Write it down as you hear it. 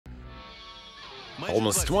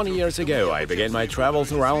Almost 20 years ago, I began my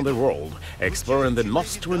travels around the world, exploring the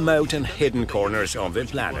most remote and hidden corners of the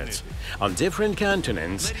planet. On different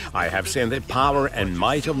continents, I have seen the power and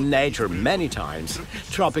might of nature many times.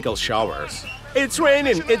 Tropical showers. It's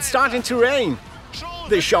raining! It's starting to rain!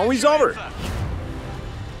 The show is over!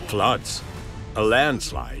 Floods. A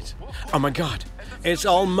landslide. Oh my god! It's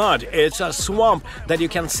all mud. It's a swamp that you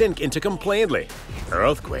can sink into completely.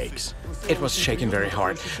 Earthquakes. It was shaking very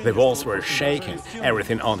hard. The walls were shaking.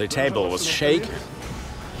 Everything on the table was shaking.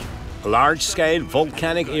 Large-scale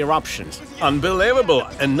volcanic eruptions. Unbelievable!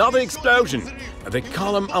 Another explosion. The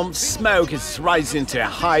column of smoke is rising to a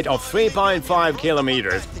height of 3.5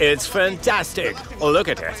 kilometers. It's fantastic! Look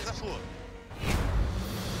at it.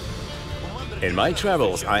 In my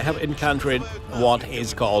travels, I have encountered what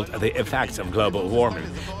is called the effects of global warming.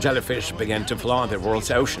 Jellyfish began to flood the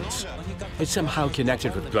world's oceans. It's somehow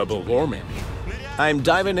connected with global warming. I'm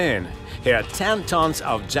diving in. Here are 10 tons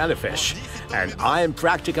of jellyfish, and I'm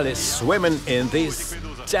practically swimming in these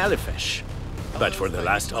jellyfish. But for the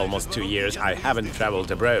last almost 2 years, I haven't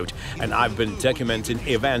traveled abroad, and I've been documenting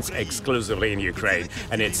events exclusively in Ukraine,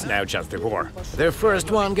 and it's now just the war. The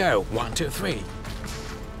first one go, 1, 2, 3.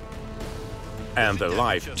 And the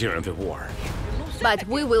life during the war. But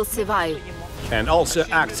we will survive. And also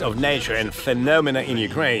acts of nature and phenomena in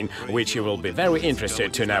Ukraine, which you will be very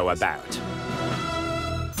interested to know about.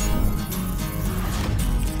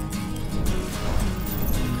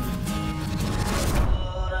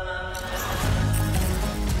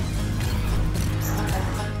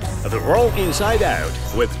 The World Inside Out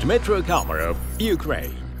with Dmytro Komarov,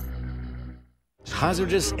 Ukraine.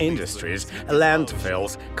 Hazardous industries,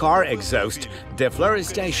 landfills, car exhaust,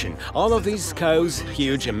 deforestation, all of these cause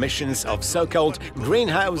huge emissions of so-called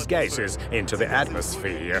greenhouse gases into the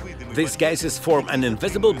atmosphere. These gases form an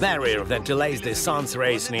invisible barrier that delays the sun's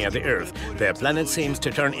rays near the Earth. The planet seems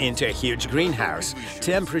to turn into a huge greenhouse.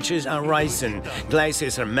 Temperatures are rising,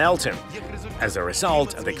 glaciers are melting. As a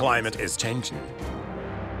result, the climate is changing.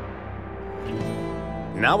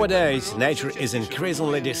 Nowadays, nature is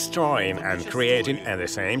increasingly destroying and creating at the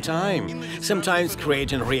same time, sometimes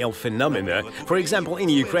creating real phenomena. For example, in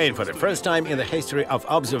Ukraine, for the first time in the history of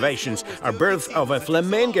observations, a birth of a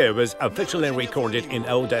flamingo was officially recorded in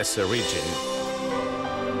Odessa region.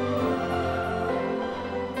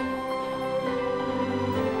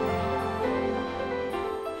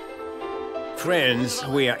 Friends,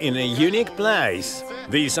 we are in a unique place.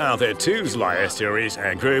 These are the Tuzly Estuaries,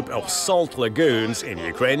 a group of salt lagoons in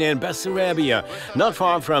Ukrainian Bessarabia, not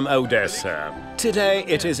far from Odessa. Today,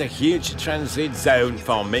 it is a huge transit zone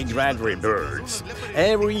for migratory birds.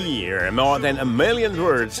 Every year, more than 1 million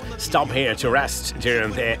birds stop here to rest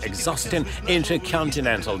during their exhausting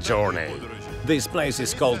intercontinental journey. This place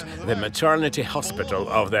is called the maternity hospital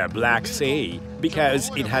of the Black Sea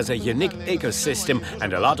because it has a unique ecosystem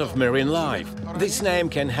and a lot of marine life. This name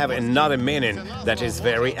can have another meaning that is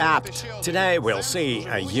very apt. Today we'll see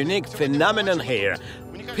a unique phenomenon here: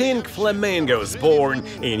 pink flamingos born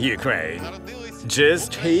in Ukraine.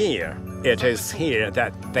 Just here. It is here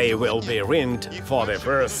that they will be ringed for the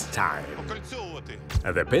first time.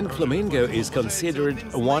 The pink flamingo is considered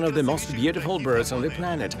one of the most beautiful birds on the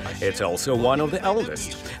planet. It's also one of the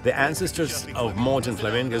oldest. The ancestors of modern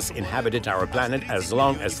flamingos inhabited our planet as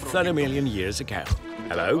long as 30 million years ago.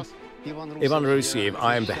 Hello? Ivan Rusiev,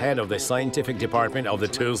 I am the head of the scientific department of the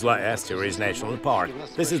Tuzly Estuaries National Park.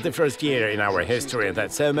 This is the first year in our history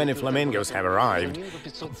that so many flamingos have arrived.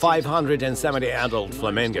 570 adult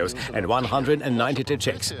flamingos and 192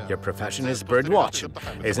 chicks. Your profession is birdwatching.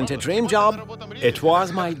 Isn't it a dream job? It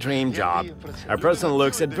was my dream job. A person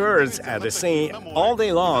looks at birds at the sea all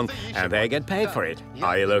day long and they get paid for it.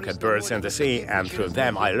 I look at birds in the sea and through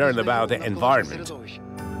them I learn about the environment.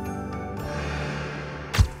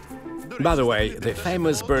 By the way, the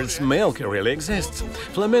famous bird's milk really exists.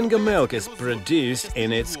 Flamingo milk is produced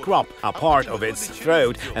in its crop, a part of its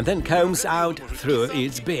throat, and then comes out through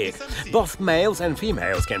its beak. Both males and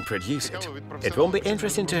females can produce it. It will be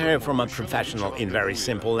interesting to hear from a professional in very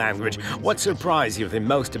simple language what surprised you the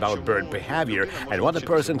most about bird behavior and what a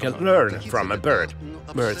person can learn from a bird.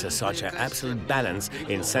 Birds are such an absolute balance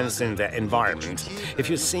in sensing the environment.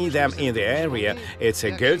 If you see them in the area, it's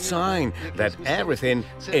a good sign that everything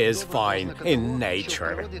is fine in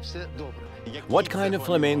nature. What kind of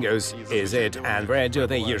flamingos is it and where do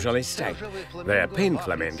they usually stay? They are pink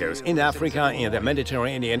flamingos in Africa, in the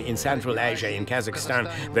Mediterranean, in Central Asia, in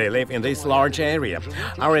Kazakhstan. They live in this large area.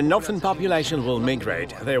 Our northern population will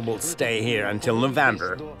migrate. They will stay here until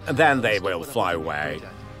November. Then they will fly away.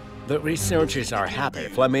 The researchers are happy.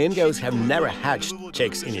 Flamingos have never hatched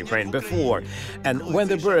chicks in Ukraine before, and when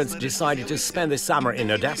the birds decided to spend the summer in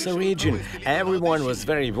Odessa region, everyone was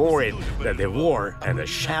very worried that the war and the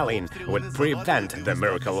shelling would prevent the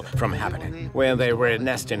miracle from happening. When they were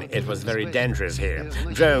nesting, it was very dangerous here.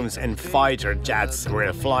 Drones and fighter jets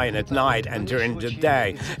were flying at night and during the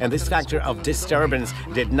day, and this factor of disturbance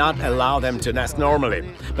did not allow them to nest normally.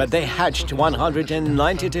 But they hatched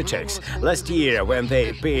 192 chicks. Last year, when they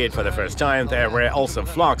appeared for the first time, there were also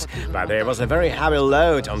flocks, but there was a very heavy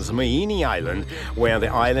load on Zmyini Island. When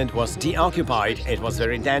the island was deoccupied, it was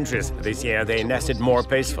very dangerous. This year, they nested more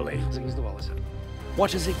peacefully.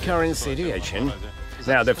 What is the current situation?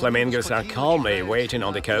 Now the flamingos are calmly waiting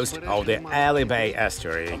on the coast of the Ali Bay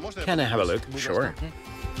estuary. Can I have a look? Sure.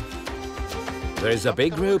 There is a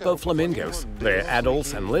big group of flamingos. There are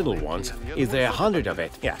adults and little ones. Is there 100 of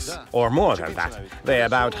it? Yes. Or more than that. There are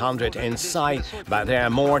about 100 inside, but there are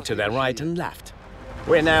more to the right and left.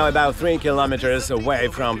 We're now about 3 kilometers away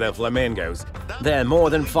from the flamingos. There are more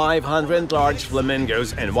than 500 large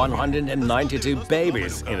flamingos and 192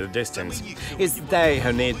 babies in the distance. It's they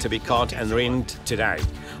who need to be caught and ringed today.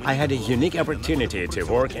 I had a unique opportunity to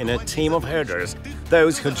work in a team of herders,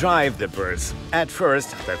 those who drive the birds. At first,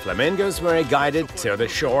 the flamingos were guided to the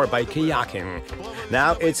shore by kayaking.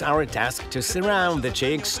 Now it's our task to surround the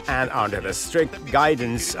chicks and, under the strict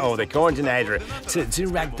guidance of the coordinator, to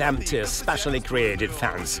direct them to a specially created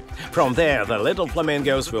fence. From there, the little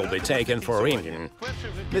flamingos will be taken for ringing.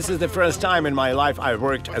 This is the first time in my life I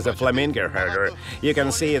worked as a flamingo herder. You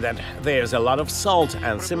can see that there's a lot of salt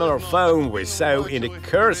and similar foam we saw in the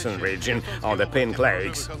Kherson region on the Pink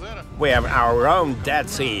Lakes. We have our own Dead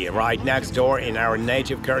Sea right next door in our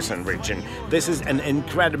native Kherson region. This is an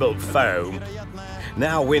incredible foam.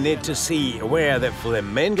 Now we need to see where the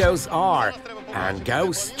flamingos are and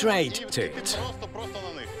go straight to it.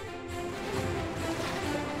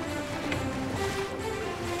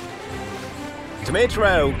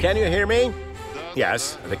 Dmitro, can you hear me?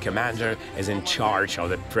 Yes, the commander is in charge of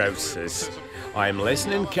the process. I'm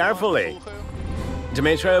listening carefully.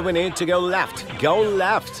 Dmitro, we need to go left. Go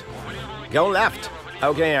left. Go left.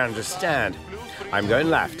 Okay, I understand. I'm going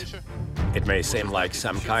left. It may seem like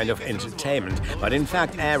some kind of entertainment, but in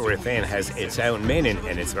fact everything has its own meaning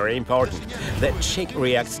and it's very important. The chick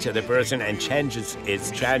reacts to the person and changes its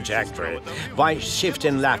trajectory. By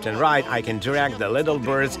shifting left and right, I can direct the little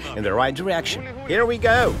birds in the right direction. Here we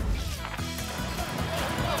go!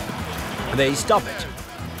 They stop it.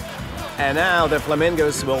 And now the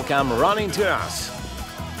flamingos will come running to us.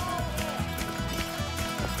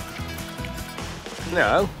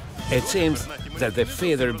 No, it seems that the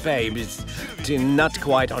feather babies do not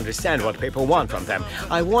quite understand what people want from them.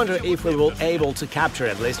 I wonder if we will be able to capture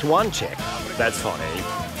at least one chick. That's funny.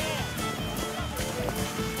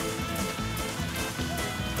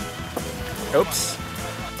 Oops.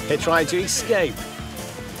 He tried to escape.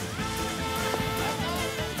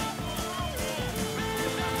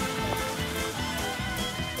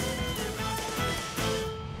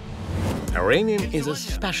 Ringing is a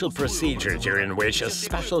special procedure during which a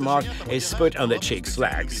special mark is put on the chick's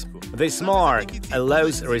legs. This mark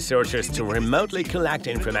allows researchers to remotely collect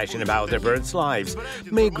information about the birds' lives,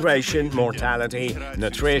 migration, mortality,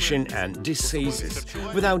 nutrition, and diseases,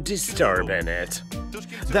 without disturbing it.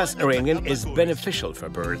 Thus, ringing is beneficial for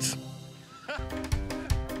birds.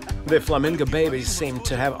 The flamingo babies seem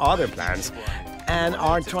to have other plans and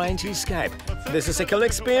are trying to escape. This is a cool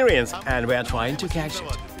experience, and we are trying to catch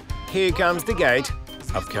it. Here comes the gate.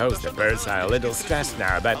 Of course, the birds are a little stressed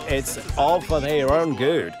now, but it's all for their own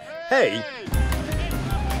good. Hey!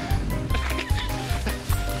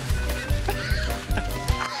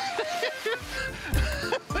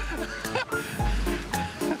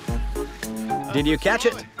 Did you catch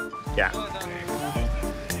it? Yeah.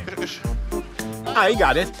 I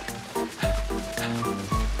got it.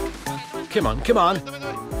 Come on, come on.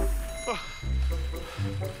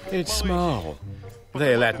 It's small.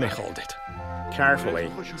 They let me hold it. Carefully,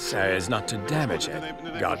 so as not to damage it,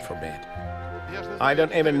 God forbid. I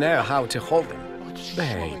don't even know how to hold them.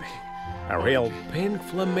 Baby, a real pink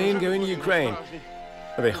flamingo in Ukraine.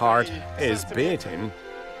 The heart is beating.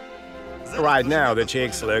 Right now the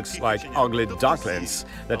chicks looks like ugly ducklings,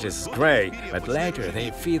 that is gray, but later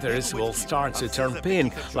their feathers will start to turn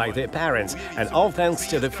pink like their parents, and all thanks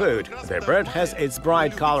to the food. The bird has its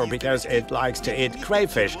bright color because it likes to eat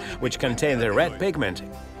crayfish, which contain the red pigment,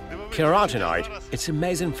 carotenoid. It's an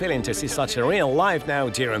amazing feeling to see such a real life now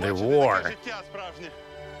during the war.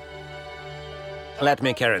 Let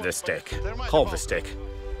me carry the stick. Hold the stick.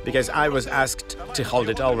 because I was asked to hold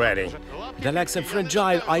it already. The legs are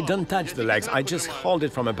fragile, I don't touch the legs, I just hold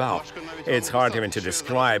it from above. It's hard even to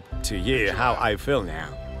describe to you how I feel now.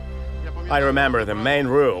 I remember the main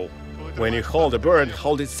rule. When you hold a bird,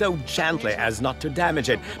 hold it so gently as not to damage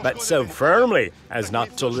it, but so firmly as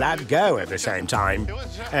not to let go at the same time.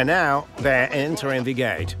 And now they're entering the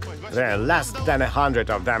gate. There are less than 100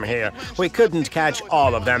 of them here. We couldn't catch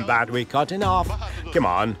all of them, but we caught enough. Come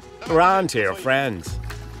on, run to your friends.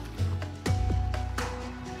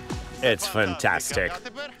 It's fantastic.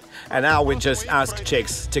 And now we just ask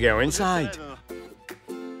chicks to go inside.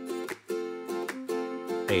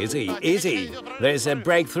 Easy, easy. There's a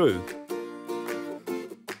breakthrough.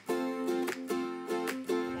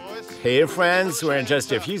 Here, friends, we're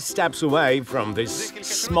just a few steps away from this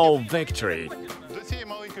small victory.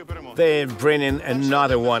 They're bringing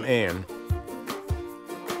another one in.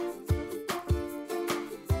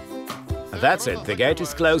 That's it, the gate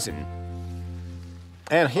is closing.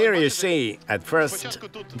 And here you see, at first,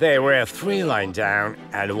 there were 3 lying down,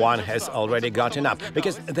 and 1 has already gotten up,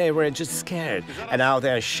 because they were just scared, and now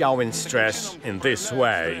they're showing stress in this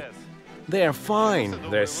way. They're fine,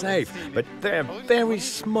 they're safe, but they're very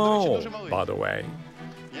small, by the way.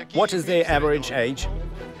 What is their average age?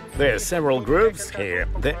 There are several groups here.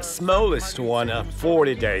 The smallest one are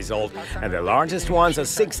 40 days old, and the largest ones are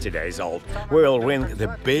 60 days old. We'll ring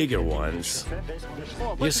the bigger ones.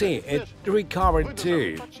 You see, it recovered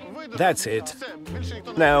too. That's it.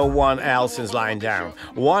 No one else is lying down.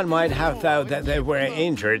 One might have thought that they were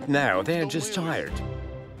injured. No, they're just tired.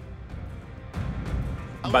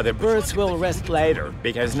 But the birds will rest later,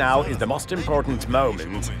 because now is the most important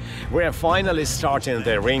moment. We're finally starting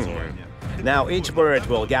the ringing. Now each bird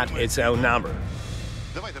will get its own number.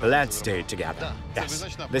 Let's do it together.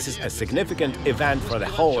 Yes, this is a significant event for the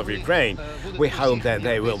whole of Ukraine. We hope that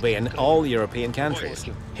they will be in all European countries.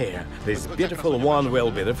 Here, this beautiful one will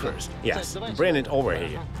be the first. Yes, bring it over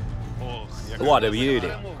here. What a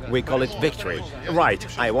beauty. We call it Victory. Right,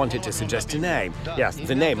 I wanted to suggest a name. Yes,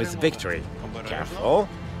 the name is Victory. Careful.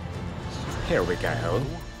 Here we go.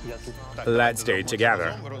 Let's do it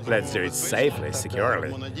together. Let's do it safely,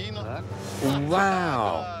 securely.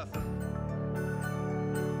 Wow!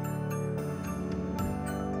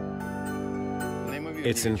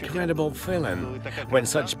 It's an incredible feeling when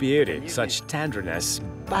such beauty, such tenderness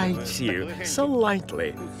bites you so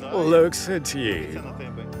lightly, looks at you.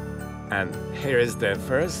 And here is the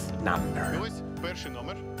first number.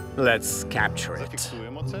 Let's capture it.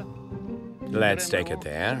 Let's take it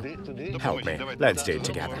there. Help me. Let's do it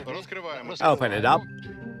together. Open it up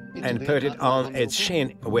and put it on its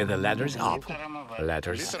chin with the letters up.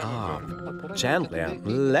 Letters up. Gently,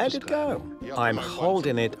 let it go. I'm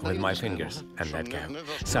holding it with my fingers and let go.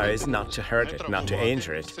 So as not to hurt it, not to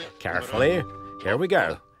injure it. Carefully. Here we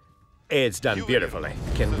go. It's done beautifully.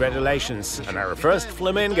 Congratulations on our first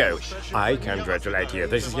flamingo. I congratulate you.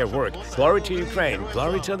 This is your work. Glory to Ukraine.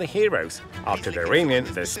 Glory to the heroes. After the ringing,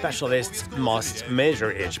 the specialists must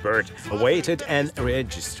measure each bird, weight it and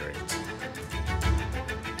register it.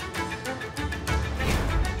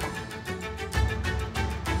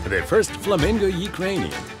 The first flamingo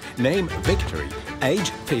Ukrainian. Name Victory. Age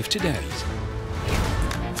 50 days.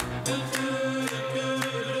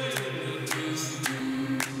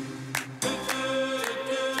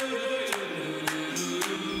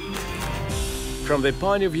 From the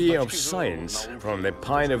point of view of science, from the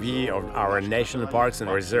point of view of our national parks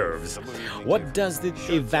and reserves, what does the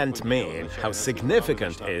event mean? How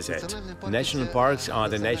significant is it? National parks are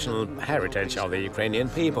the national heritage of the Ukrainian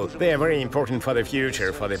people. They are very important for the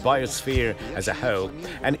future, for the biosphere as a whole.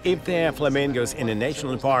 And if there are flamingos in a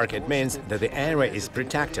national park, it means that the area is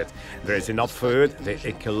protected. There is enough food, the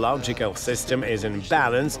ecological system is in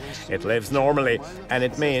balance, it lives normally, and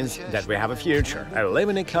it means that we have a future. A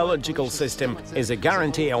living ecological system is a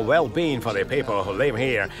guarantee of well-being for the people who live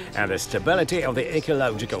here, and the stability of the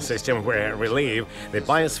ecological system will relieve the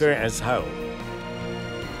biosphere as a whole.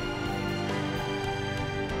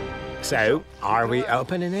 So, are we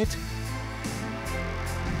opening it?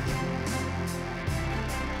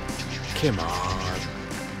 Come on.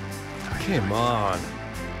 Come on.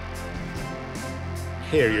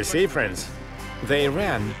 Here you see, friends. They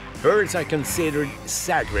ran. Birds are considered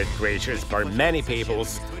sacred creatures for many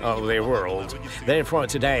peoples. of the world. Therefore,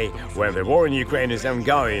 today, when the war in Ukraine is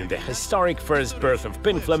ongoing, the historic first birth of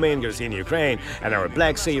pink flamingos in Ukraine and our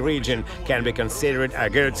Black Sea region can be considered a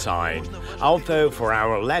good sign. Although for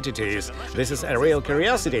our latitudes, this is a real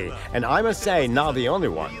curiosity, and I must say, not the only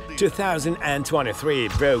one. 2023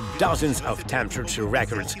 broke dozens of temperature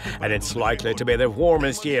records, and it's likely to be the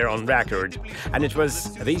warmest year on record. And it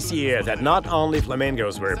was this year that not only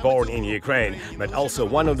flamingos were born in Ukraine, but also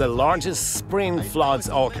one of the largest spring floods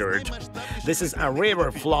occurred. This is a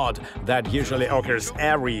river flood that usually occurs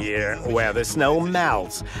every year where the snow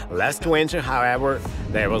melts. Last winter, however,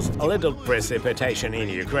 there was little precipitation in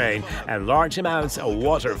Ukraine, and large amounts of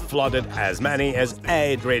water flooded as many as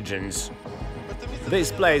 8 regions.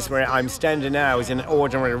 This place where I'm standing now is an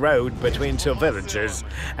ordinary road between 2 villages,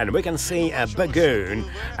 and we can see a bagoon,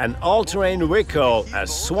 an all-terrain vehicle, a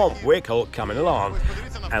swamp vehicle coming along.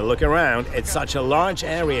 And look around, it's such a large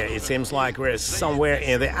area, it seems like we're somewhere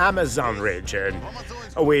in the Amazon region.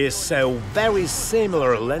 We saw very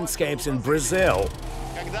similar landscapes in Brazil.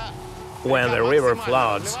 When the river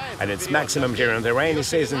floods, and it's maximum during the rainy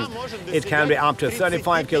season, it can be up to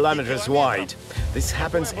 35 kilometers wide. This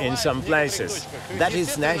happens in some places. That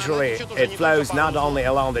is, naturally, it flows not only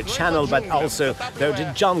along the channel but also through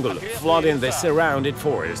the jungle, flooding the surrounding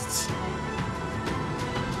forests.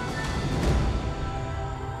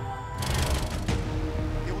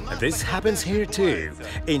 This happens here too.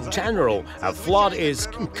 In general, a flood is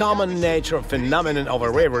a common nature phenomenon of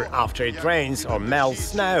a river after it rains or melts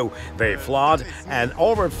snow. They flood and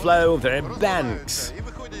overflow their banks.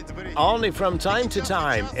 Only from time to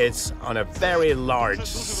time, it's on a very large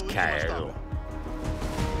scale.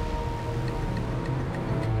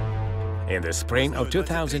 In the spring of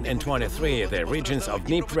 2023, the regions of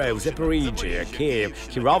Dnipro, Zaporizhia, Kiev,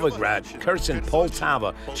 Kirovograd, Kherson,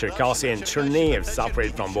 Poltava, Cherkasy and Chernihiv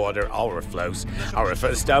suffered from water overflows. Our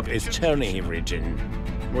first stop is Chernihiv region.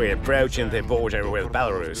 We're approaching the border with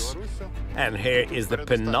Belarus. And here is the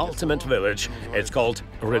penultimate village. It's called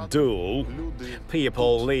Radul.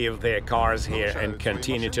 People leave their cars here and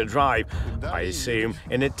continue to drive, I assume,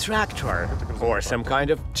 in a tractor or some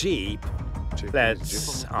kind of jeep.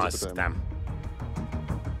 Let's ask them.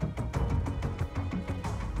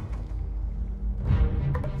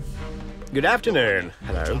 Good afternoon.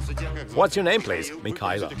 Hello. What's your name, please?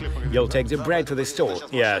 Mikhailo. You'll take the bread to the store?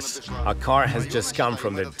 Yes. A car has just come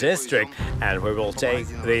from the district, and we will take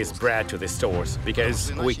this bread to the stores,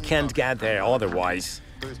 because we can't get there otherwise.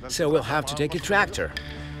 So we'll have to take a tractor.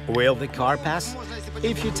 Will the car pass?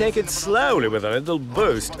 If you take it slowly with a little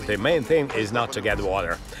boost, the main thing is not to get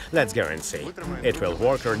water. Let's go and see. It will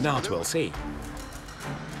work or not, we'll see.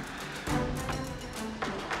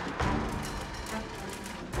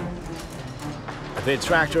 The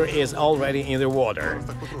tractor is already in the water.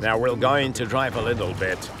 Now we're going to drive a little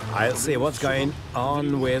bit. I'll see what's going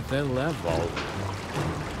on with the level.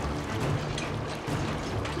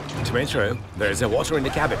 Dmitro, there's water in the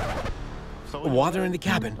cabin. Water in the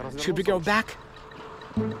cabin. Should we go back?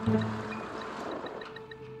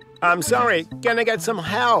 I'm sorry, can I get some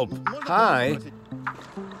help? Hi.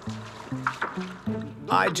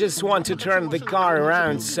 I just want to turn the car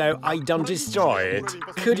around so I don't destroy it.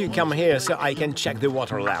 Could you come here so I can check the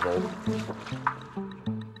water level?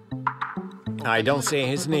 I don't see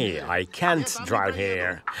his knee. I can't drive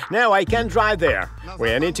here. No, I can't drive there.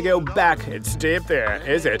 We need to go back. It's deep there,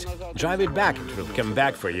 is it? Drive it back. It will come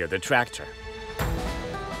back for you, the tractor.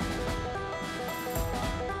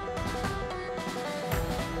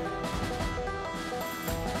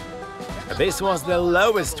 This was the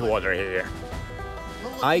lowest water here.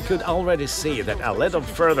 I could already see that a little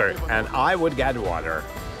further and I would get water.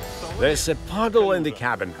 There's a puddle in the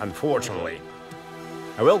cabin, unfortunately.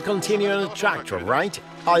 I will continue on the tractor, right?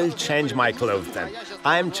 I'll change my clothes then.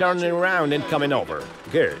 I'm turning around and coming over.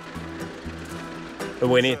 Good.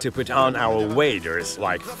 We need to put on our waders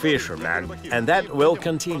like fishermen, and that will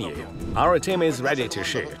continue. Our team is ready to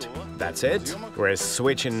shoot. That's it. We're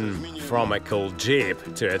switching from a cool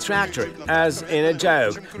jeep to a tractor. As in a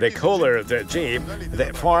joke, the cooler the jeep,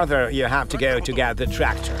 the farther you have to go to get the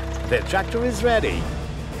tractor. The tractor is ready.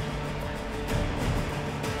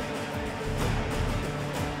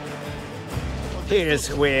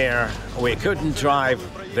 Here's where we couldn't drive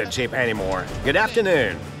the jeep anymore. Good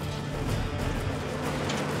afternoon.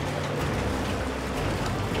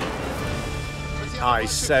 I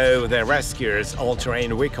saw the rescuers'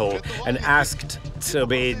 all-terrain vehicle and asked to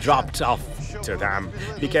be dropped off to them,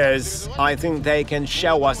 because I think they can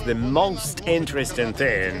show us the most interesting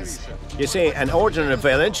things. You see, an ordinary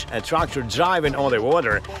village, a tractor driving on the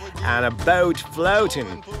water, and a boat floating,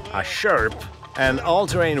 a sherp, an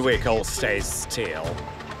all-terrain vehicle stays still.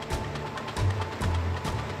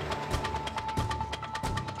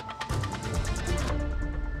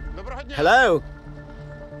 Hello?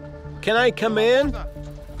 Can I come in?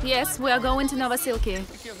 Yes, we are going to Novosilki.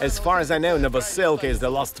 As far as I know, Novosilki is the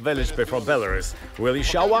last village before Belarus. Will you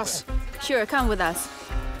show us? Sure, come with us.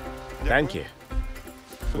 Thank you.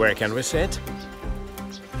 Where can we sit?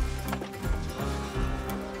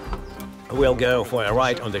 We'll go for a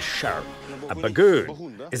ride on the sharp. A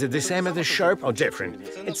bagoon. Is it the same as the sharp or different?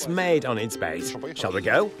 It's made on its base. Shall we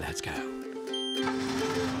go? Let's go.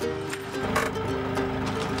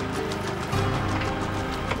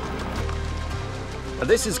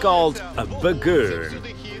 This is called a bagoon.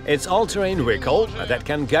 It's all-terrain vehicle that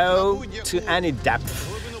can go to any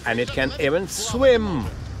depth, and it can even swim.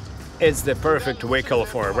 It's the perfect vehicle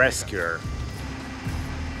for a rescuer.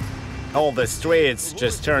 All the streets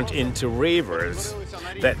just turned into rivers.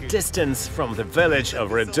 The distance from the village of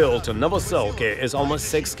Redul to Novosilki is almost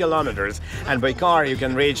 6 kilometers, and by car you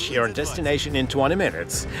can reach your destination in 20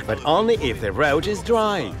 minutes, but only if the road is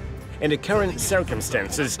dry. In the current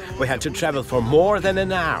circumstances, we had to travel for more than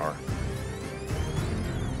an hour.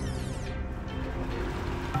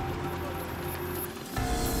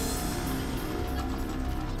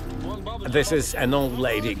 This is an old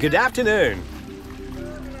lady. Good afternoon.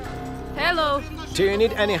 Hello. Do you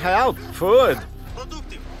need any help? Food?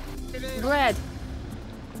 Bread.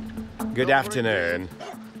 Good afternoon.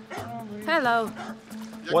 Hello.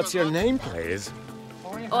 What's your name, please?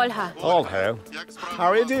 Olha. Olha. How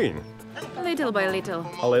are you doing? Little by little.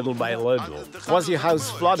 A little by little. Was your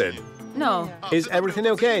house flooded? No. Is everything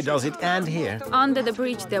okay? Does it end here? Under the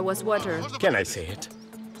bridge there was water. Can I see it?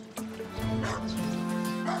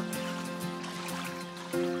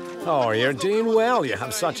 Oh, you're doing well. You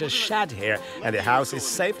have such a shed here, and the house is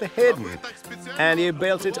safely hidden. And you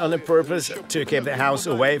built it on a purpose to keep the house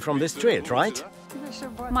away from the street, right?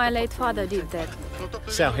 My late father did that.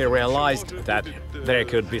 So he realized that there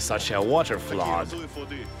could be such a water flood.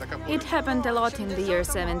 It happened a lot in the year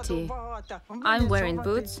 70. I'm wearing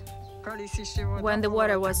boots. When the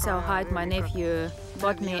water was so high, my nephew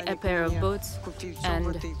bought me a pair of boots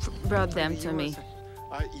and brought them to me.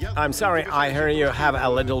 I'm sorry, I hear you have a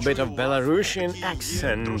little bit of Belarusian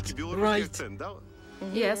accent, right?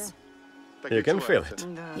 Yes. You can feel it.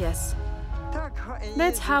 Yes.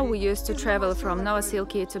 That's how we used to travel from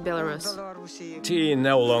Novosilki to Belarus. Do you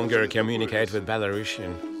no longer communicate with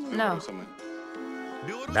Belarusian? No.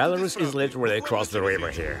 Belarus is literally across the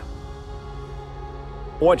river here.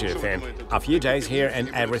 What do you think? A few days here and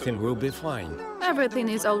everything will be fine. Everything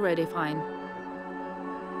is already fine.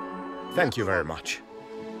 Thank you very much.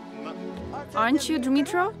 Aren't you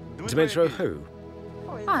Dmitro? Dmitro who?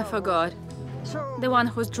 I forgot. The one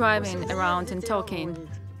who's driving around and talking.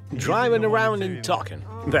 Driving around and talking.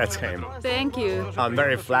 That's him. Thank you. I'm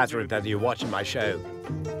very flattered that you're watching my show.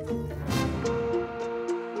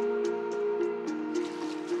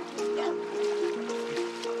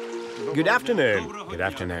 Good afternoon. Good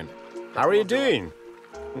afternoon. How are you doing?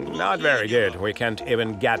 Not very good. We can't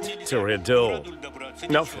even get to Redul.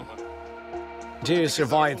 Nothing. Do you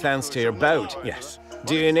survive thanks to your boat? Yes.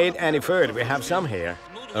 Do you need any food? We have some here.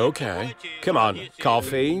 Okay. Come on.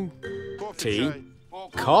 Coffee? Tea?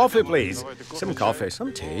 Coffee, please. Some coffee,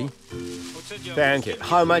 some tea. Thank you.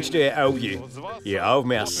 How much do I owe you? You owe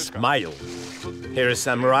me a smile. Here is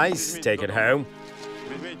some rice. Take it home.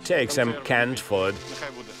 Take some canned food.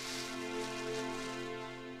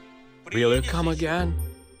 Will you come again?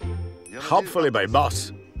 Hopefully by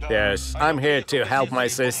bus. Yes, I'm here to help my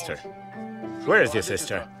sister. Where is your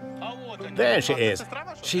sister? There she is.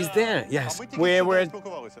 She's there, yes. We were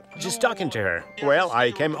just talking to her. Well,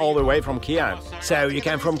 I came all the way from Kiev. So you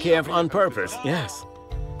came from Kiev on purpose? Yes.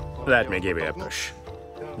 Let me give you a push.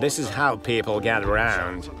 This is how people get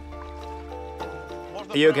around.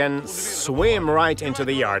 You can swim right into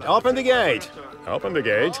the yard. Open the gate. Open the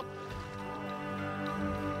gate.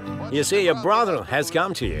 You see, your brother has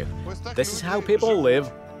come to you. This is how people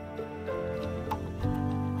live.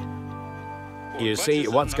 You see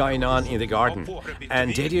what's going on in the garden.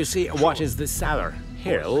 And did you see what is the cellar?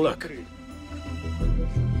 Here, look.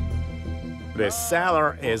 The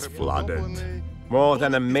cellar is flooded. More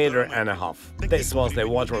than 1.5 meters. This was the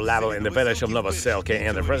water level in the village of Novosilki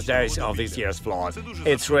in the first days of this year's flood.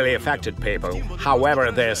 It's really affected people.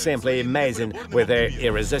 However, they're simply amazing with their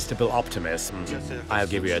irresistible optimism. I'll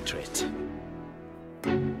give you a treat.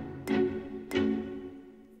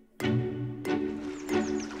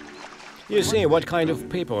 You see what kind of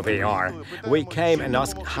people they are. We came and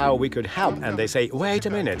asked how we could help, and they say, wait a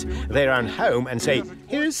minute. They run home and say,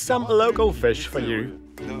 here's some local fish for you.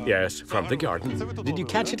 Yes, from the garden. Did you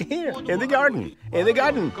catch it here? In the garden. In the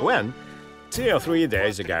garden. When? 2 or 3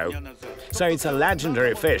 days ago. So it's a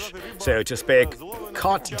legendary fish, so to speak,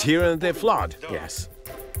 caught during the flood. Yes.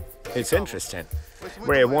 It's interesting.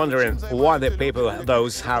 We're wondering what the people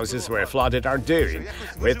those houses were flooded are doing.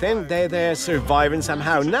 We think they're surviving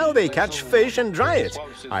somehow. Now they catch fish and dry it.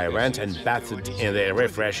 I went and bathed in the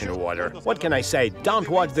refreshing water. What can I say? Don't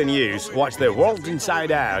watch the news. Watch the world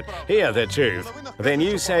inside out. Hear the truth. The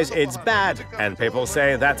news says it's bad, and people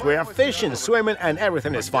say that we are fishing, swimming, and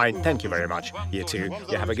everything is fine. Thank you very much. You too.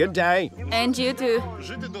 You have a good day. And you too.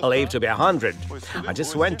 Live to be 100. I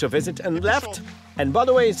just went to visit and left. And by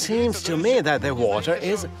the way, it seems to me that the water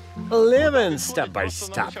is living step by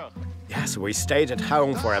step. Yes, we stayed at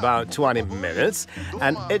home for about 20 minutes,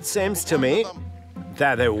 and it seems to me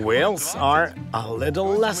that the wheels are a little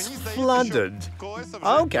less flooded.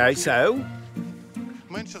 Okay, so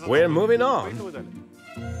we're moving on.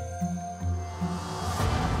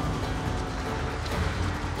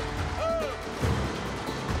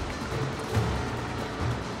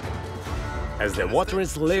 As the water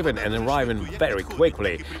is leaving and arriving very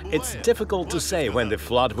quickly, it's difficult to say when the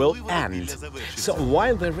flood will end. So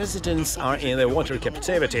while the residents are in the water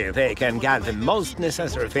captivity, they can get the most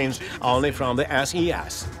necessary things only from the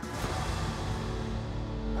SES.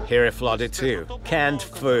 Here it flooded too. Canned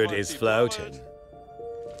food is floating.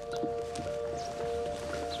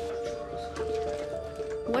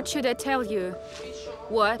 What should I tell you?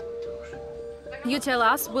 What? You tell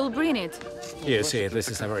us, we'll bring it. You see, this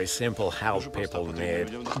is a very simple help people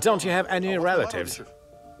need. Don't you have any relatives?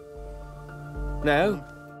 No?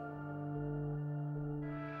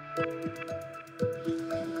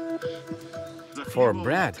 For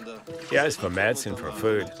bread? Yes, for medicine, for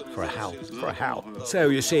food, for help. So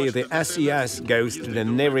you see, the SES goes to the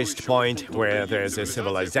nearest point where there's a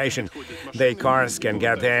civilization. The cars can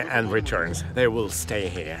get there and returns. They will stay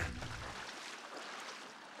here.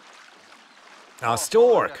 A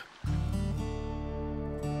stork!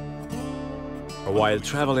 While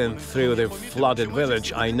traveling through the flooded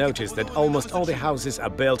village, I noticed that almost all the houses are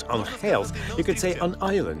built on hills, you could say on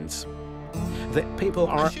islands. The people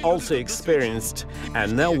are also experienced,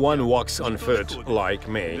 and no one walks on foot like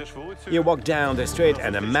me. You walk down the street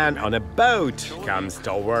and a man on a boat comes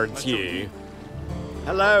towards you.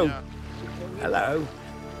 Hello. Hello.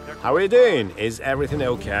 How are you doing? Is everything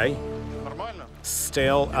okay?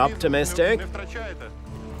 Still optimistic?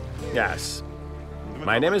 Yes.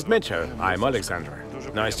 My name is Dmitro. I'm Alexander.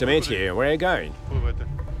 Nice to meet you. Where are you going?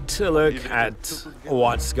 To look at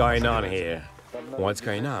what's going on here. What's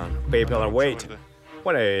going on? People are waiting.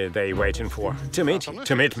 What are they waiting for? To meet you?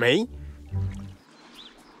 To meet me?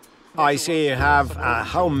 I see you have a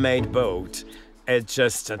homemade boat. It's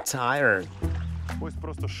just a tire,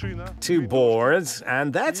 2 boards,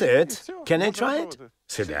 and that's it. Can I try it?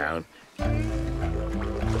 Sit down.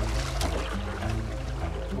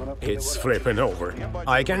 It's flipping over.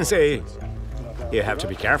 I can see. You have to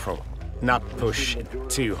be careful, not push it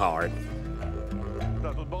too hard.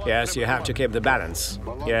 Yes, you have to keep the balance.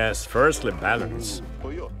 Yes, firstly balance.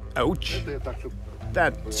 Ouch.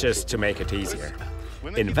 That's just to make it easier.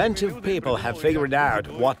 Inventive people have figured out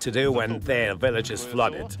what to do when their village is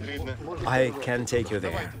flooded. I can take you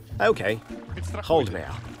there. Okay, hold me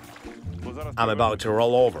up. I'm about to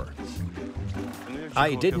roll over.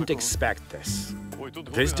 I didn't expect this.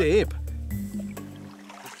 This deep.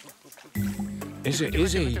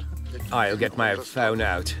 Easy. I'll get my phone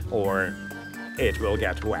out, or it will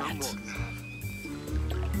get wet.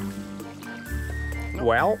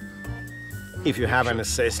 Well, if you have an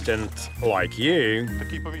assistant like you,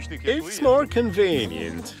 it's more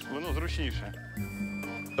convenient.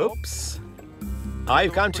 Oops.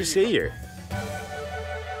 I've come to see you.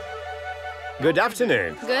 Good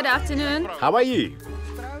afternoon. Good afternoon. How are you?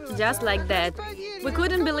 Just like that. We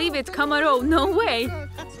couldn't believe it, Kamaro, no way.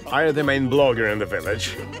 I'm the main blogger in the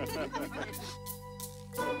village.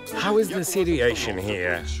 How is the situation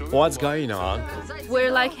here? What's going on?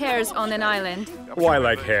 We're like hares on an island. Why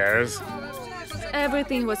like hares?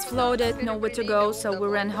 Everything was flooded, nowhere to go, so we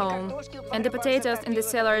ran home. And the potatoes in the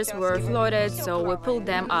cellars were flooded, so we pulled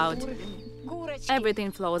them out.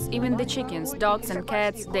 Everything floats, even the chickens, dogs and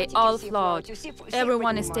cats, they all float.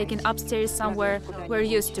 Everyone is taken upstairs somewhere. We're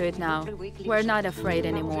used to it now. We're not afraid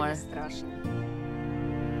anymore.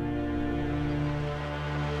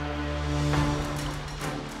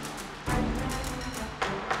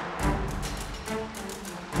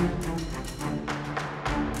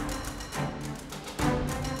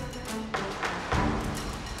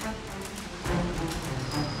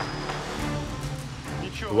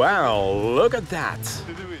 Wow, look at that!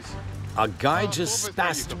 A guy just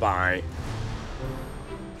passed by.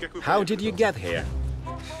 How did you get here?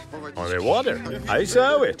 On the water. I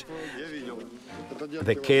saw it.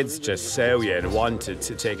 The kids just saw you and wanted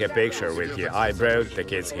to take a picture with you. I brought the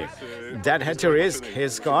kids here. Dad had to risk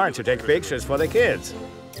his car to take pictures for the kids.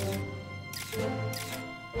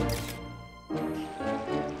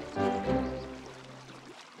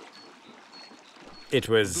 It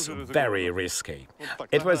was very risky.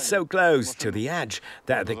 It was so close to the edge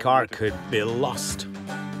that the car could be lost.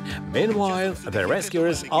 Meanwhile, the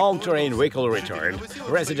rescuers' all-terrain vehicle returned.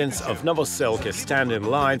 Residents of Novoselka stand in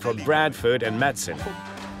line for bread, food and medicine.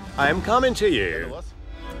 I am coming to you.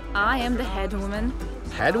 I am the head woman.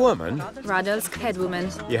 Head woman? Radelsk head woman.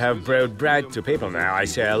 You have brought bread to people now. I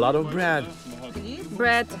see a lot of bread.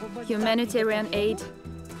 Bread, humanitarian aid.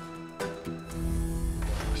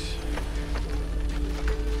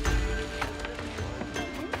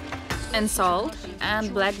 And salt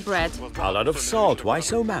and black bread. A lot of salt. Why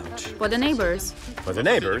so much? For the neighbors. For the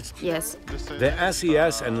neighbors? Yes. The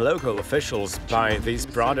SES and local officials buy these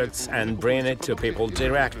products and bring it to people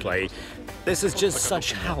directly. This is just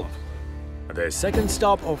such help. The second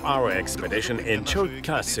stop of our expedition in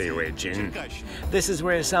Cherkasy region. This is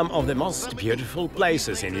where some of the most beautiful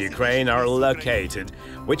places in Ukraine are located,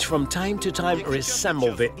 which from time to time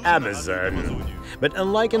resemble the Amazon. But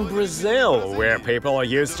unlike in Brazil, where people are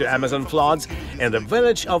used to Amazon floods, in the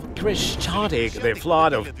village of Krishchatik, the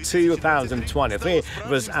flood of 2023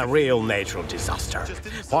 was a real natural disaster.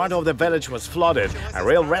 Part of the village was flooded, a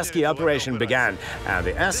real rescue operation began, and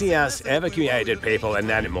the SES evacuated people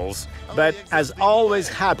and animals. But as always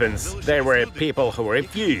happens, there were people who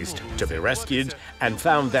refused to be rescued and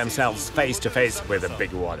found themselves face to face with the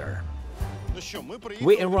big water.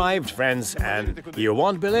 We arrived, friends, and you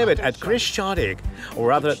won't believe it, at Krishchatik, or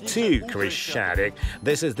rather to Krishchatik.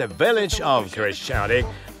 This is the village of Krishchatik.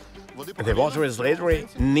 The water is literally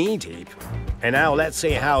knee-deep. And now let's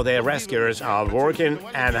see how the rescuers are working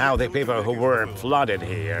and how the people who were flooded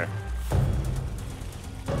here.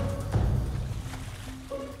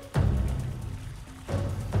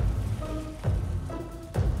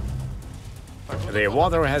 The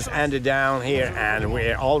water has ended down here and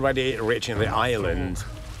we're already reaching the island.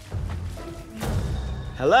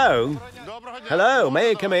 Hello? Hello,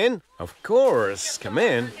 may I come in? Of course, come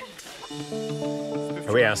in.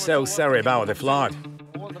 We are so sorry about the flood.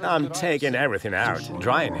 I'm taking everything out,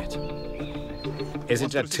 drying it. Is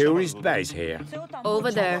it a tourist base here?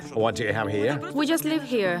 Over there. What do you have here? We just live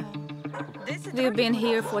here. We've been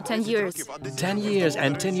here for 10 years. 10 years,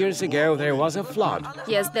 and 10 years ago there was a flood.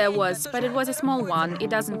 Yes, there was, but it was a small one. It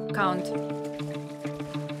doesn't count.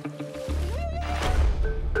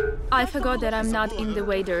 I forgot that I'm not in the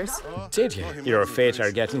waders. Did you? Your feet are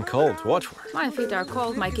getting cold. What for? My feet are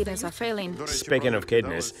cold, my kidneys are failing. Speaking of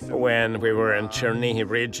kidneys, when we were in Chernihiv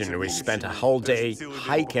region, we spent a whole day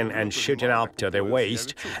hiking and shooting up to the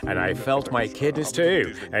waist, and I felt my kidneys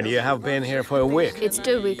too. And you have been here for a week. It's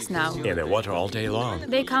 2 weeks now. In the water all day long.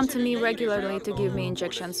 They come to me regularly to give me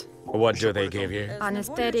injections. What do they give you?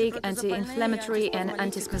 Anesthetic, anti-inflammatory and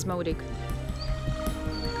antispasmodic.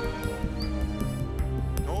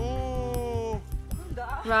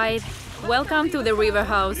 Right. Welcome to the river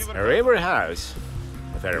house. A river house?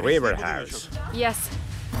 The river house. Yes.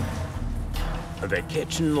 The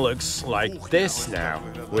kitchen looks like this now,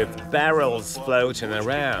 with barrels floating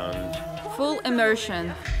around. Full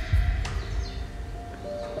immersion.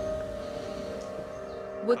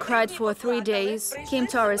 We cried for 3 days, came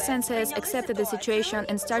to our senses, accepted the situation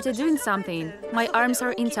and started doing something. My arms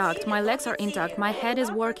are intact, my legs are intact, my head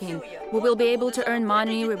is working. We will be able to earn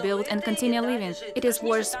money, rebuild and continue living. It is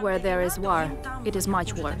worse where there is war. It is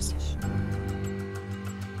much worse.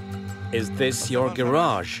 Is this your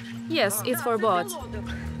garage? Yes, it's for boats.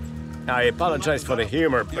 I apologize for the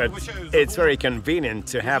humor, but it's very convenient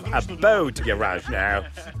to have a boat garage now.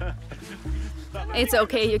 It's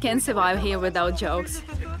okay, you can survive here without jokes.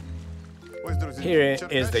 Here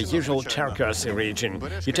is the usual Cherkasy region.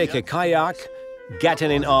 You take a kayak,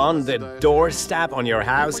 getting in on the doorstep on your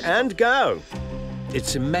house and go.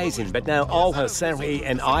 It's amazing, but now all Sari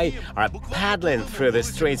and I are paddling through the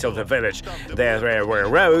streets of the village. There were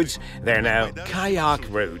roads, there are now kayak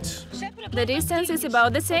routes. The distance is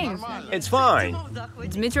about the same. It's fine.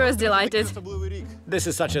 Dmitry is delighted. This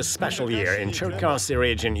is such a special year. In Cherkasy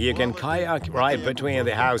region, you can kayak right between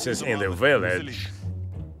the houses in the village.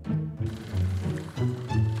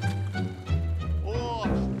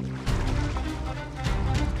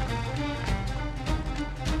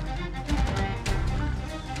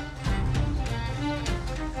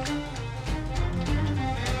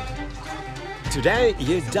 Today,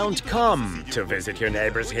 you don't come to visit your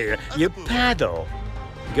neighbors here, you paddle.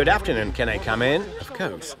 Good afternoon, can I come in? Of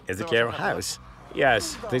course. Is it your house?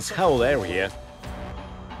 Yes, this whole area.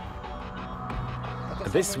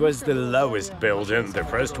 This was the lowest building, the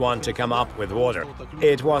first one to come up with water.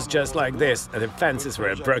 It was just like this, the fences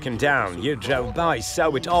were broken down, you drove by,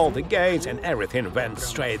 saw it all, the gates and everything went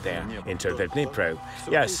straight there, into the Dnipro.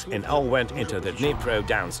 Yes, it all went into the Dnipro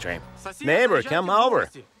downstream. Neighbor, come over!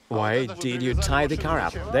 Why did you tie the car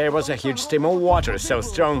up? There was a huge stream of water, so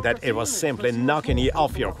strong that it was simply knocking you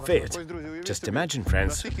off your feet. Just imagine,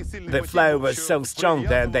 friends, the flow was so strong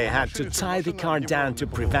that they had to tie the car down to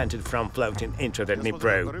prevent it from floating into the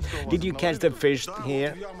Dnipro. Did you catch the fish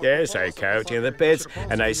here? Yes, I caught in the pits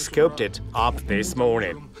and I scooped it up this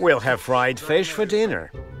morning. We'll have fried fish for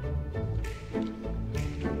dinner.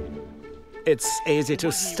 It's easy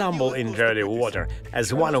to stumble in dirty water,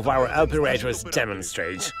 as one of our operators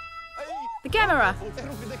demonstrates. The camera!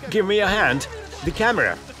 Give me a hand. The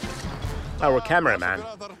camera. Our cameraman.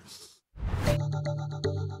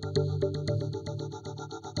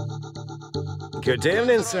 Good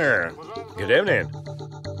evening, sir. Good evening.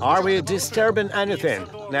 Are we disturbing anything?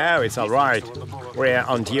 No, it's all right. We're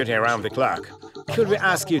on duty around the clock. Could we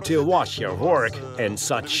ask you to watch your work in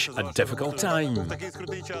such a difficult time?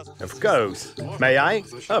 Of course. May I?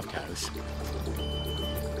 Of course.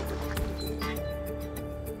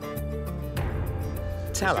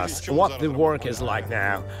 Tell us what the work is like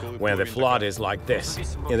now, when the flood is like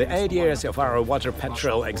this. In the 8 years of our water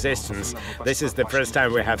patrol existence, this is the first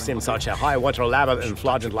time we have seen such a high water level and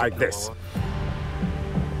flooding like this.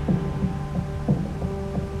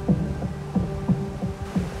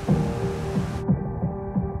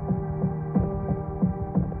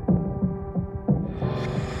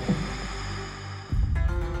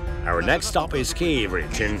 Our next stop is Kyiv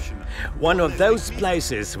region, one of those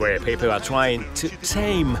places where people are trying to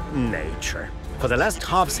tame nature. For the last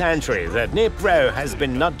half-century, the Dnipro has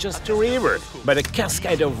been not just a river, but a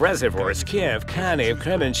cascade of reservoirs: Kiev, Kaniv,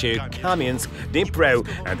 Kremenchuk, Kamiansk, Dnipro,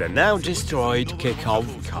 and the now destroyed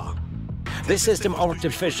Kikovka. This system of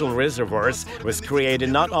artificial reservoirs was created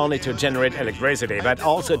not only to generate electricity, but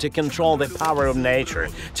also to control the power of nature,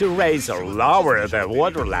 to raise or lower the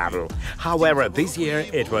water level. However, this year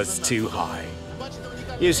it was too high.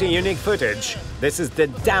 You see unique footage. This is the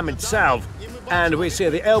dam itself, and we see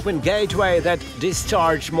the open gateway that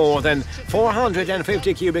discharges more than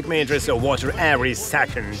 450 cubic meters of water every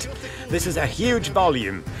second. This is a huge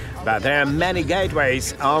volume, but there are many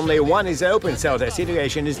gateways, only one is open, so the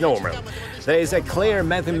situation is normal. There is a clear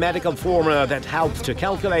mathematical formula that helps to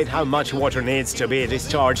calculate how much water needs to be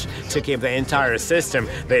discharged to keep the entire system,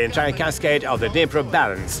 the entire cascade of the Dnipro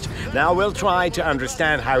balanced. Now we'll try to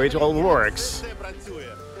understand how it all works.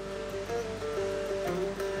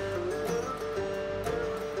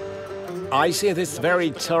 I see this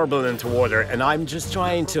very turbulent water, and I'm just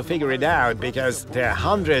trying to figure it out because there are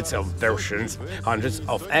hundreds of versions, hundreds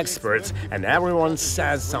of experts, and everyone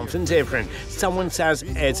says something different. Someone says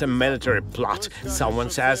it's a military plot, someone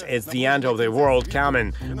says it's the end of the world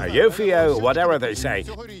coming, a UFO, whatever they say.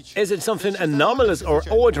 Is it something anomalous or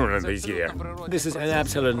ordinary this year? This is an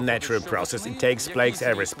absolute natural process. It takes place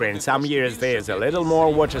every spring. Some years there is a little more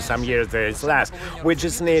water, some years there is less. We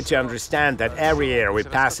just need to understand that every year we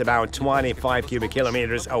pass about 25 cubic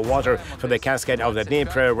kilometers of water from the cascade of the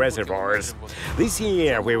Dnipro reservoirs. This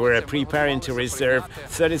year we were preparing to reserve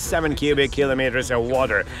 37 cubic kilometers of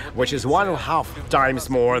water, which is 1.5 times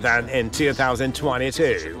more than in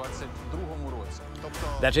 2022.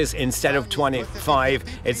 That is, instead of 25,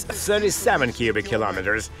 it's 37 cubic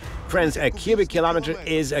kilometers. Friends, a cubic kilometer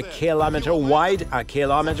is a kilometer wide, a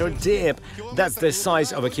kilometer deep. That's the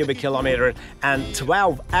size of a cubic kilometer, and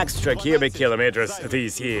 12 extra cubic kilometers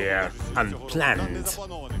this year, unplanned.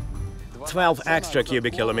 12 extra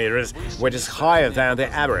cubic kilometers, which is higher than the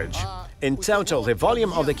average. In total, the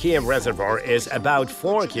volume of the Kiev reservoir is about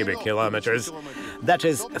 4 cubic kilometers. That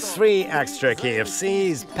is, 3 extra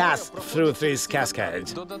KFCs pass through this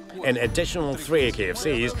cascade. An additional 3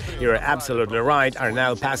 KFCs, you're absolutely right, are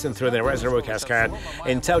now passing through the reservoir cascade.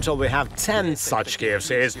 In total, we have 10 such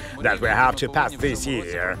KFCs that we have to pass this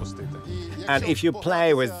year. And if you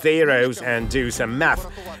play with zeros and do some math,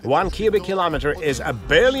 1 cubic kilometer is a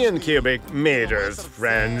billion cubic meters,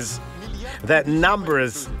 friends. The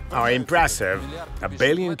numbers are impressive. A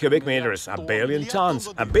billion cubic meters, a billion tons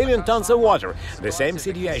of water. The same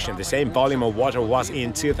situation, the same volume of water was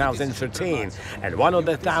in 2013 and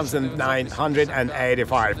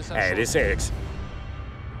 1,985-86.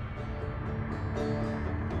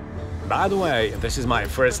 By the way, this is my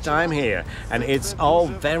first time here, and it's all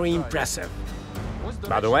very impressive.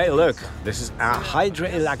 By the way, look, this is a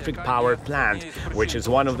hydroelectric power plant, which is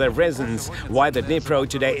one of the reasons why the Dnipro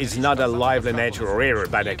today is not a lively natural river,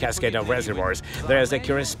 but a cascade of reservoirs. There is a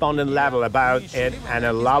corresponding level about it and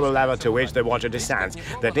a lower level to which the water descends.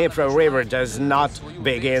 The Dnipro River does not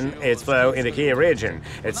begin its flow in the Kiev region.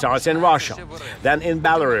 It starts in Russia. Then in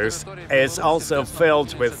Belarus, it's also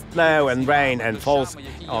filled with snow and rain and falls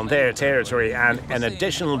on their territory, and an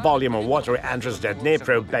additional volume of water enters the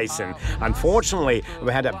Dnipro basin. Unfortunately,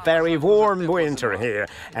 we had a very warm winter here,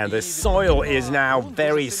 and the soil is now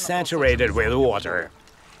very saturated with water.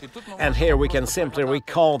 And here we can simply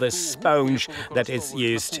recall the sponge that is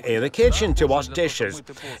used in the kitchen to wash dishes.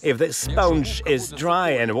 If the sponge is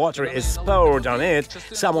dry and water is poured on it,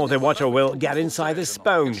 some of the water will get inside the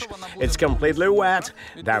sponge. It's completely wet,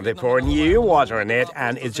 then they pour new water in it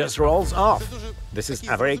and it just rolls off. This is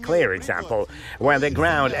a very clear example. When the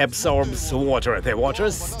ground absorbs water, the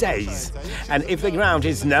water stays. And if the ground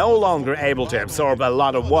is no longer able to absorb a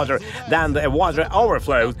lot of water, then the water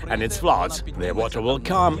overflows and it floods. The water will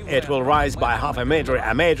come, it will rise by half a meter,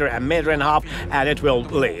 a meter and a half, and it will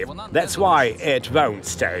leave. That's why it won't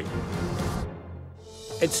stay.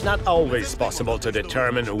 It's not always possible to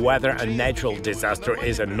determine whether a natural disaster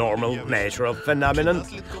is a normal natural phenomenon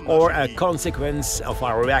or a consequence of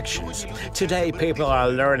our reactions. Today, people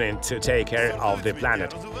are learning to take care of the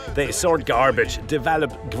planet. They sort garbage,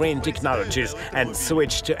 develop green technologies, and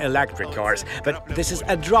switch to electric cars. But this is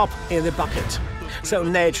a drop in the bucket. So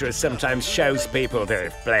nature sometimes shows people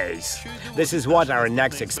their place. This is what our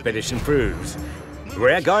next expedition proves.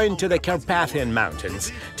 We're going to the Carpathian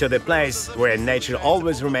Mountains, to the place where nature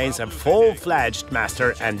always remains a full-fledged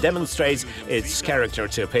master and demonstrates its character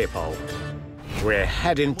to people. We're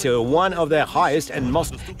heading to one of the highest and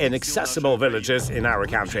most inaccessible villages in our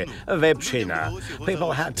country, Vypchina.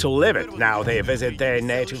 People had to live it. Now they visit their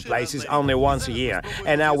native places only once a year,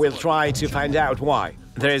 and now we'll try to find out why.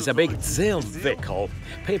 There is a big Tuzly vehicle.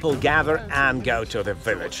 People gather and go to the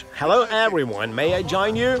village. Hello everyone, may I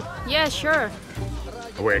join you? Yeah, sure.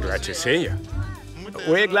 We're glad to see you.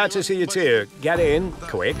 We're glad to see you too. Get in,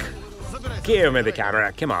 quick. Give me the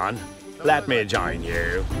camera, come on. Let me join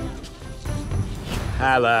you.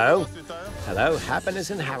 Hello. Hello,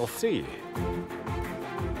 happiness and health to you.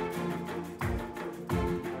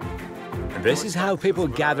 This is how people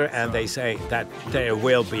gather, and they say that there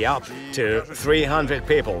will be up to 300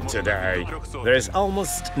 people today. There is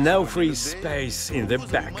almost no free space in the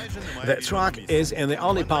back. The truck is in the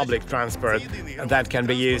only public transport that can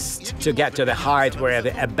be used to get to the height where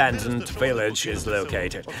the abandoned village is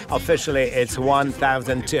located. Officially, it's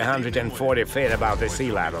 1,240 feet above the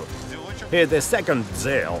sea level. Here's the second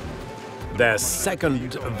Zil. The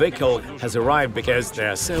second vehicle has arrived because there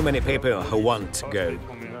are so many people who want to go.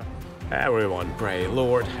 Everyone pray,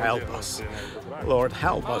 Lord help us. Lord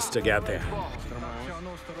help us to get there.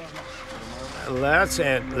 That's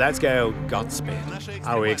it, let's go, Godspeed.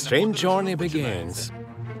 Our extreme journey begins.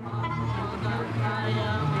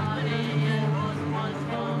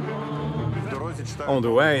 On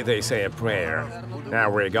the way they say a prayer. Now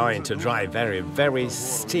we're going to drive very, very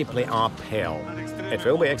steeply uphill. It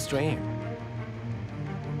will be extreme.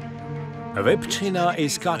 Vypchina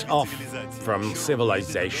is cut off from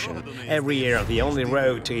civilization. Every year, the only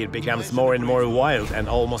road to it becomes more and more wild and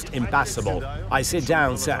almost impassable. I sit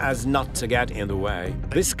down so as not to get in the way.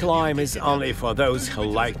 This climb is only for those who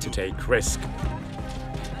like to take risk.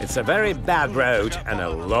 It's a very bad road and a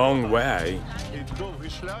long way.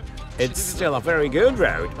 It's still a very good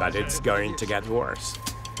road, but it's going to get worse.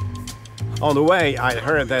 On the way, I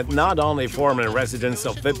heard that not only former residents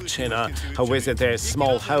of Vypchina who visit their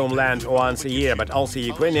small homeland once a year, but also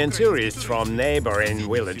Ukrainian tourists from neighboring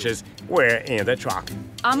villages were in the truck.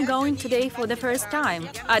 I'm going today for the first time.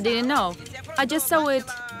 I didn't know. I just saw it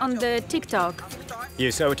on the TikTok. You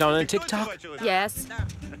saw it on a TikTok? Yes.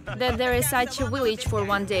 That there is such a village for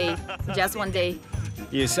one day. Just one day.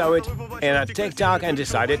 You saw it in a TikTok and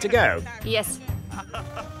decided to go? Yes.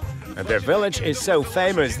 The village is so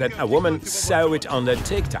famous that a woman saw it on the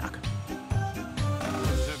TikTok.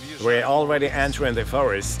 We're already entering the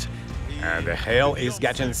forest, and the hill is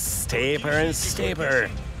getting steeper and steeper.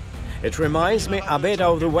 It reminds me a bit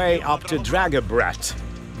of the way up to Dragobrat.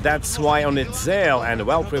 That's why only Zil and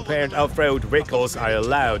well-prepared off-road vehicles are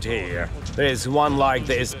allowed here. There is one like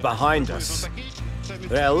this behind us.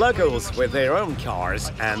 There are locals with their own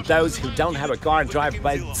cars, and those who don't have a car drive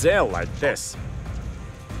by Zil like this.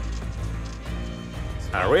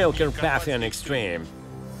 A real Carpathian extreme.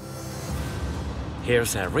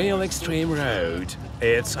 Here's a real extreme road.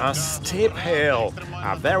 It's a steep hill,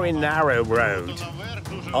 a very narrow road.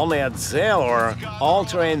 Only a Zell or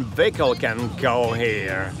all-terrain vehicle can go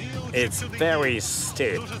here. It's very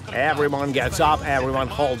steep. Everyone gets up, everyone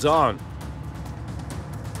holds on.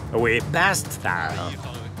 We passed that.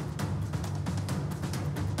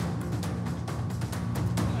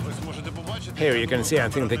 Here you can see, I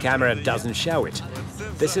think the camera doesn't show it.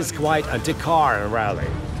 This is quite a Dakar rally.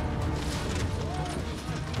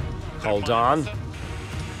 Hold on.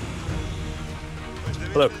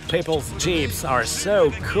 Look, people's jeeps are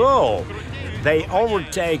so cool. They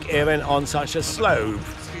overtake even on such a slope.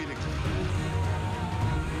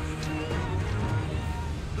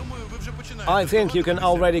 I think you can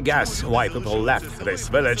already guess why people left this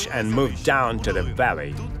village and moved down to the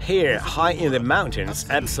valley. Here, high in the mountains,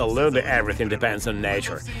 absolutely everything depends on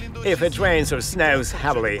nature. If it rains or snows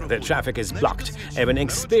heavily, the traffic is blocked. Even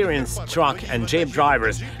experienced truck and jeep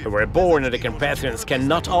drivers who were born in the Carpathians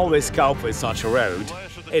cannot always cope with such a road.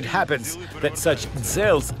 It happens that such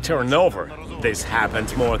Zells turn over. This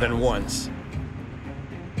happened more than once.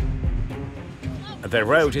 The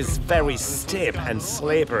road is very steep and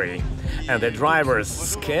slippery, and the driver's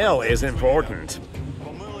skill is important.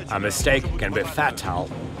 A mistake can be fatal.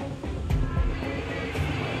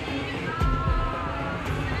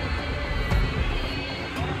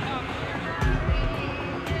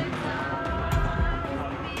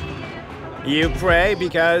 You pray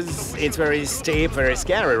because it's very steep, very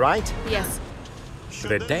scary, right? Yes.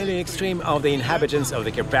 The daily extreme of the inhabitants of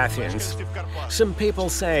the Carpathians. Some people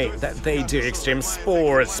say that they do extreme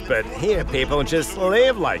sports, but here people just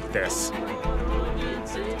live like this.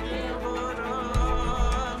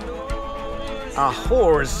 A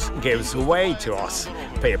horse gives way to us.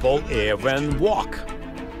 People even walk.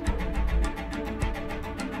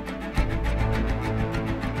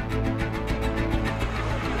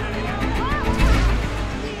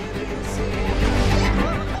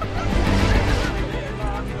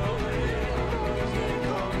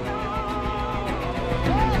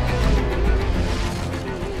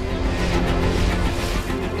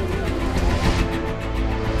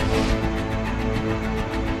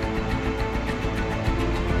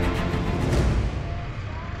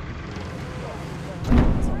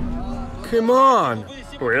 Come on,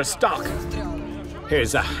 we're stuck.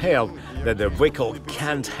 Here's a hill that the vehicle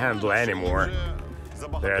can't handle anymore.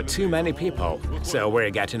 There are too many people, so we're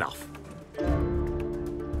getting off.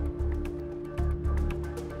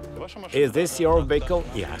 Is this your vehicle?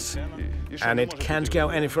 Yes. And it can't go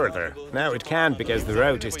any further. No, it can't because the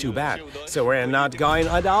road is too bad, so we're not going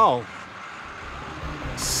at all.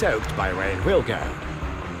 Soaked by rain, we'll go.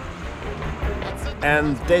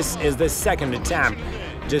 And this is the second attempt,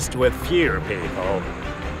 just with fewer people.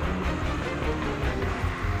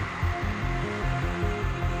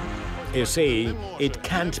 You see, it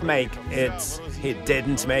can't make it. It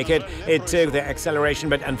didn't make it. It took the acceleration,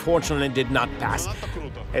 but unfortunately did not pass.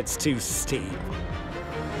 It's too steep.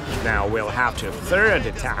 Now we'll have to third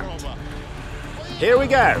attempt. Here we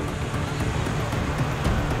go.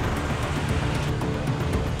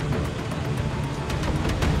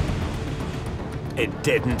 It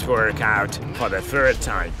didn't work out for the third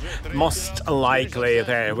time. Most likely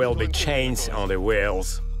there will be chains on the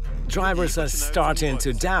wheels. Drivers are starting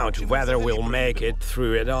to doubt whether we'll make it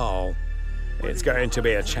through it all. It's going to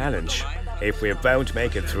be a challenge. If we won't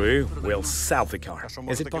make it through, we'll sell the car.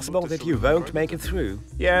 Is it possible that you won't make it through?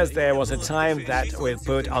 Yes, there was a time that we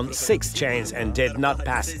put on 6 chains and did not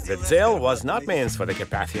pass. The Zell was not meant for the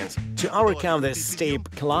Carpathians. To overcome this steep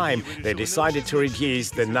climb, they decided to reduce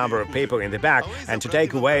the number of people in the back and to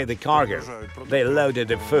take away the cargo. They loaded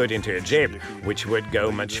the food into a jeep, which would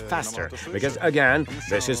go much faster, because again,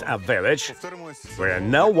 this is a village where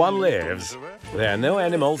no one lives. There are no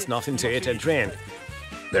animals, nothing to eat or drink.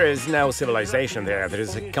 There is no civilization there, there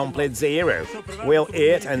is a complete zero. We'll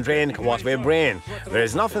eat and drink what we bring. There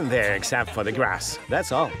is nothing there except for the grass,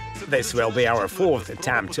 that's all. This will be our 4th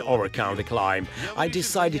attempt to overcome the climb. I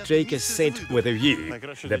decided to take a seat with a view.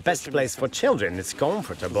 The best place for children is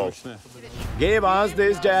comfortable. Give us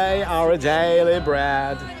this day our daily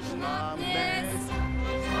bread.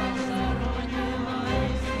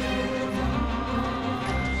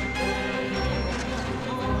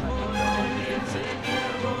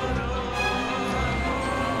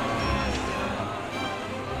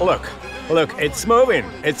 Look, it's moving,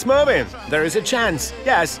 there is a chance,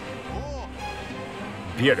 yes.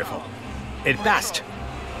 Beautiful, it passed.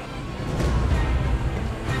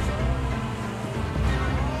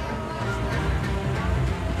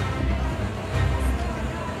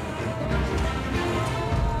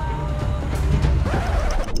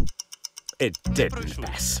 It didn't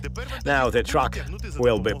pass. Now the truck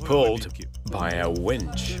will be pulled by a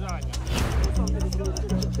winch.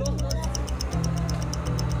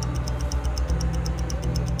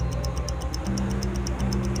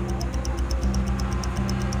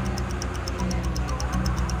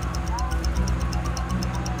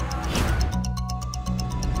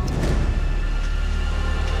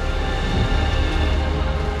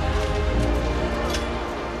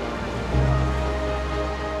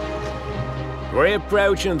 We're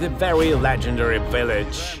approaching the very legendary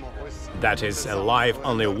village that is alive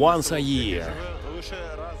only once a year.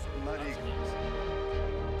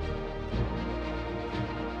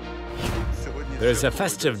 There's a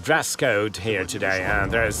festive dress code here today, and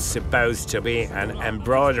there's supposed to be an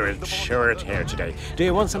embroidered shirt here today. Do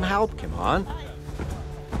you want some help? Come on.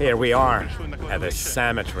 Here we are at the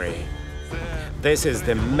cemetery. This is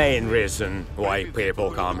the main reason why people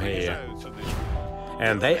come here.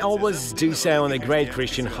 And they always do so on a great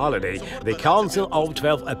Christian holiday, the Council of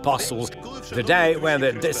 12 Apostles, the day when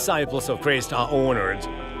the disciples of Christ are honored.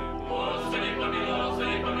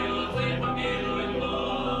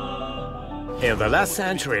 In the last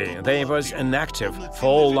century, there was an active,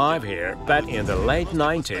 full life here, but in the late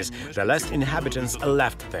 90s, the last inhabitants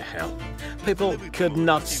left the hill. People could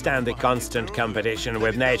not stand the constant competition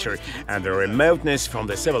with nature and the remoteness from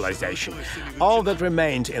the civilization. All that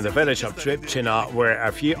remained in the village of Tripchina were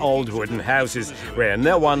a few old wooden houses where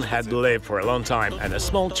no one had lived for a long time and a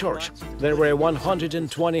small church. There were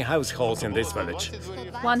 120 households in this village.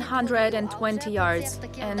 120 yards,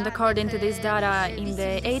 and according to this data, in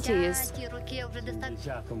the 80s,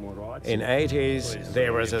 in 80s,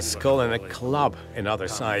 there was a school and a club in other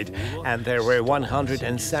side, and there were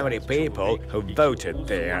 170 people who voted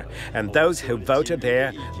there. And those who voted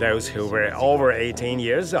there, those who were over 18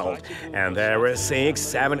 years old. And there were 6,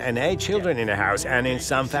 7, and 8 children in a house, and in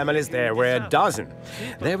some families there were a dozen.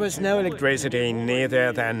 There was no electricity,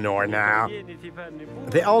 neither then nor now.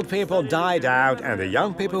 The old people died out, and the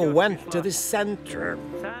young people went to the center.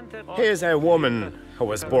 Here's a woman who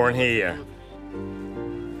was born here.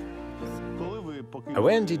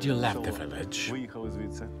 When did you leave the village?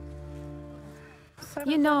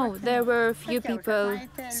 you know, there were few people,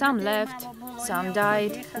 some left, some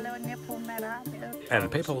died. And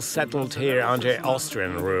people settled here under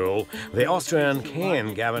Austrian rule. The Austrian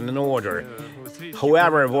king gave an order.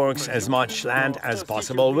 Whoever works as much land as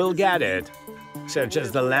possible will get it. So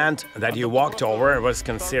just the land that you walked over was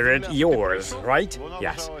considered yours, right?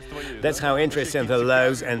 Yes. That's how interesting the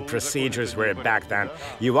laws and procedures were back then.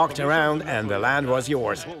 You walked around and the land was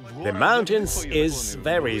yours. The mountains is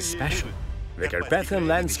very special. The Carpathian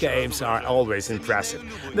landscapes are always impressive.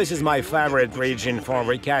 This is my favorite region for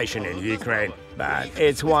vacation in Ukraine. But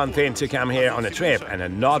it's one thing to come here on a trip and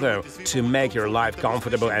another to make your life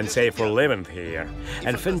comfortable and safe for living here.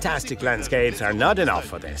 And fantastic landscapes are not enough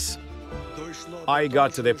for this. I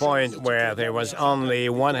got to the point where there was only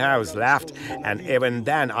one house left, and even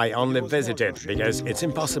then I only visited because it's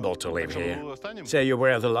impossible to live here. So you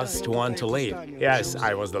were the last one to leave? Yes,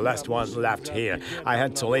 I was the last one left here. I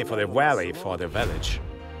had to leave for the valley, for the village.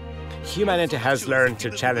 Humanity has learned to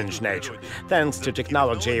challenge nature. Thanks to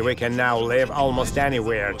technology, we can now live almost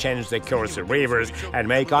anywhere, change the course of rivers and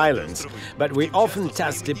make islands. But we often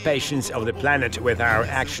test the patience of the planet with our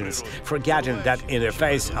actions, forgetting that in the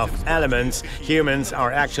face of elements, humans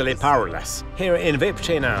are actually powerless. Here in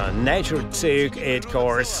Vipchina, nature took its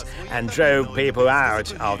course and drove people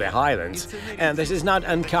out of the highlands. And this is not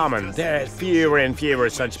uncommon. There are fewer and fewer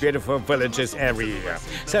such beautiful villages every year.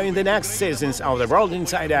 So in the next seasons of The World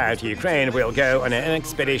Inside Out, Ukraine will go on an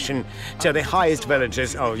expedition to the highest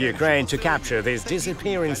villages of Ukraine to capture these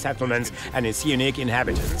disappearing settlements and its unique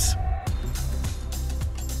inhabitants.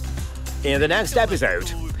 In the next episode,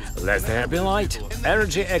 Let There Be Light,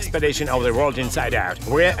 energy expedition of The World Inside Out.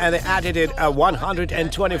 We're at the altitude of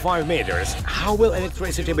 125 meters. How will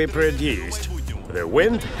electricity be produced? The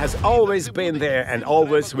wind has always been there and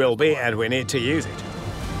always will be, and we need to use it.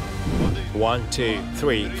 1, 2,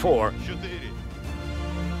 3, 4.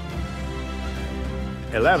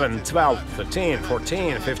 11, 12, 13,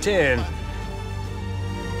 14, 15.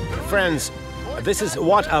 Friends, this is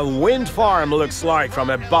what a wind farm looks like from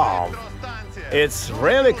above. It's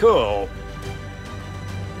really cool.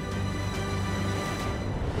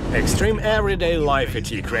 Extreme everyday life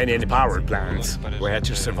at Ukrainian power plants. We had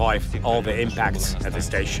to survive all the impacts at the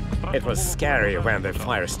station. It was scary when the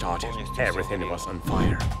fire started. Everything was on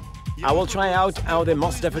fire. I will try out the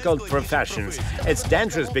most difficult professions. It's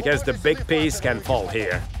dangerous because the big piece can fall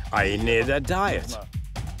here. I need a diet.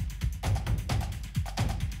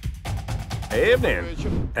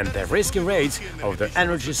 evening, and the risky raids of the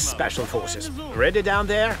energy special forces. Ready down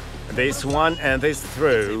there? This one and this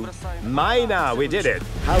through. Mina, we did it.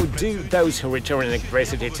 How do those who return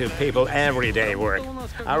electricity to people every day work?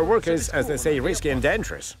 Our work is, as they say, risky and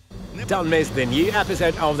dangerous. Don't miss the new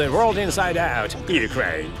episode of The World Inside Out,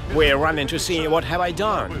 Ukraine. We're running to see what have I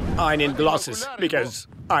done. I need glasses, because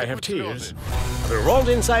I have tears. The World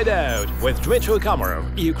Inside Out with Dmitry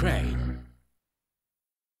Komarov, Ukraine.